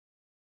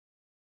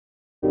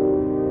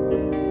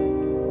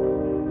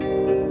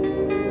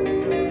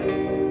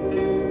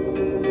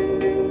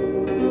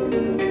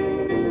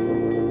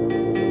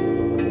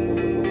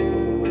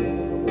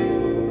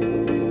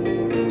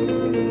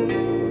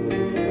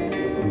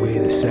way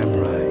of the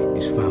samurai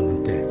is found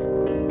in death.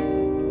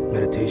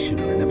 Meditation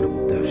on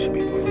inevitable death should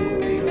be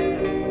performed daily.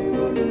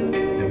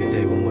 Every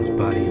day when one's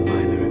body and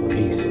mind are at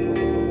peace,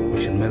 one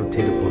should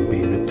meditate upon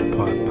being ripped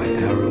apart by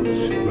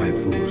arrows,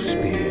 rifles,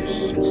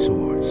 spears, and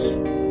swords,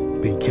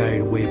 being carried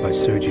away by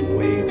surging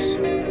waves,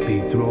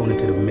 being thrown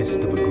into the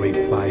midst of a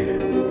great fire,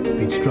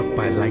 being struck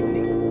by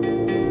lightning,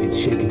 being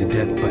shaken to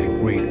death by a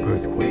great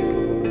earthquake,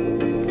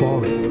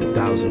 falling from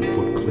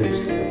 1,000-foot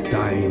cliffs,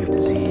 dying of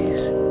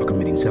disease, or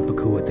committing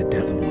seppuku at the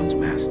death of one's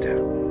master.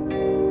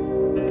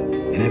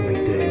 And every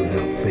day,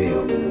 without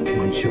fail,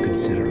 one should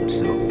consider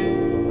himself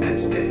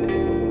as dead.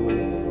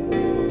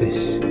 This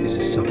is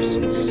the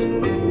substance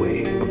of the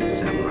way of the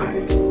samurai.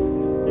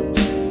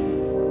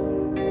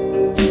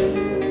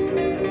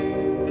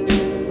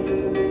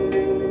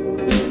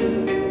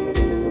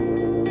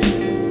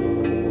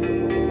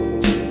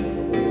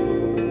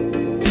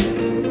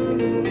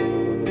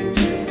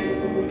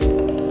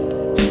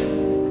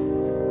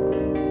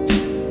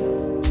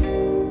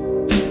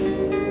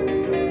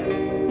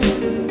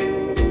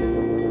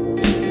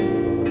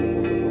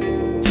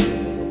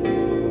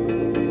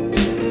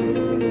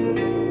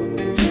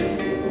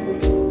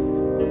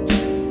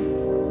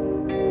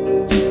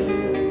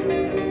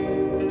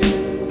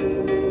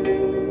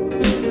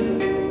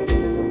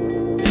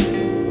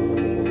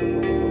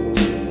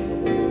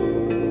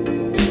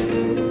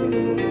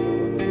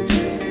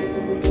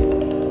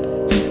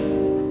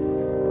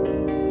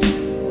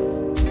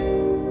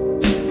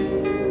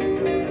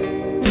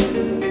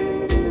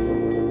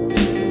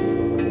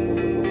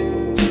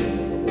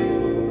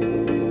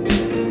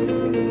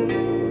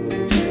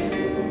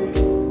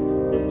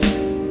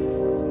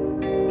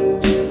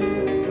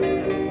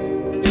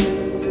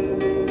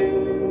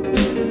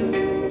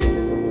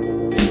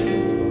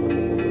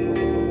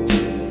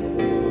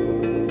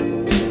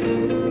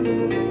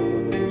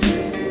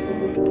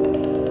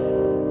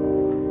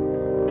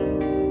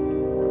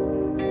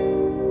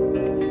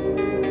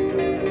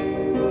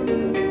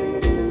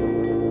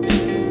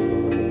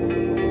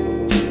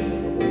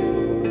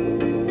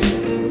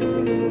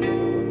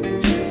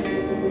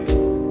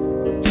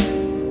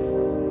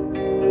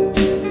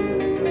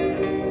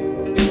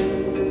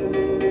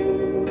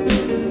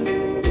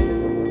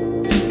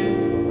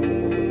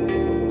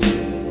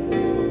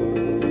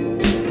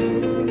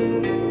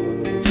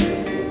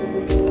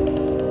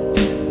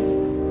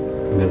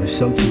 There is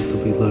something to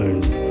be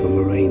learned from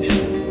a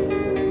rainstorm.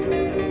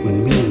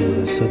 When meeting with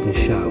a sudden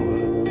shower,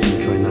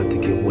 you try not to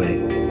get wet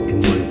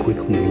and run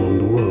quickly along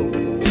the road.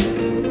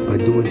 By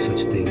doing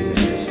such things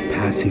as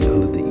passing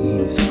under the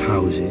eaves of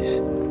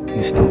houses,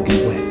 you still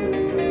get wet.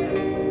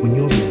 When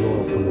you're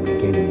resolved from the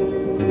beginning,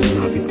 you will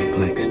not be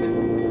perplexed,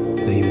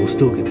 that you will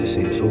still get the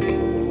same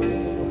soaking.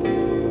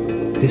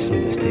 This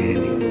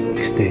understanding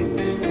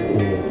extends to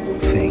all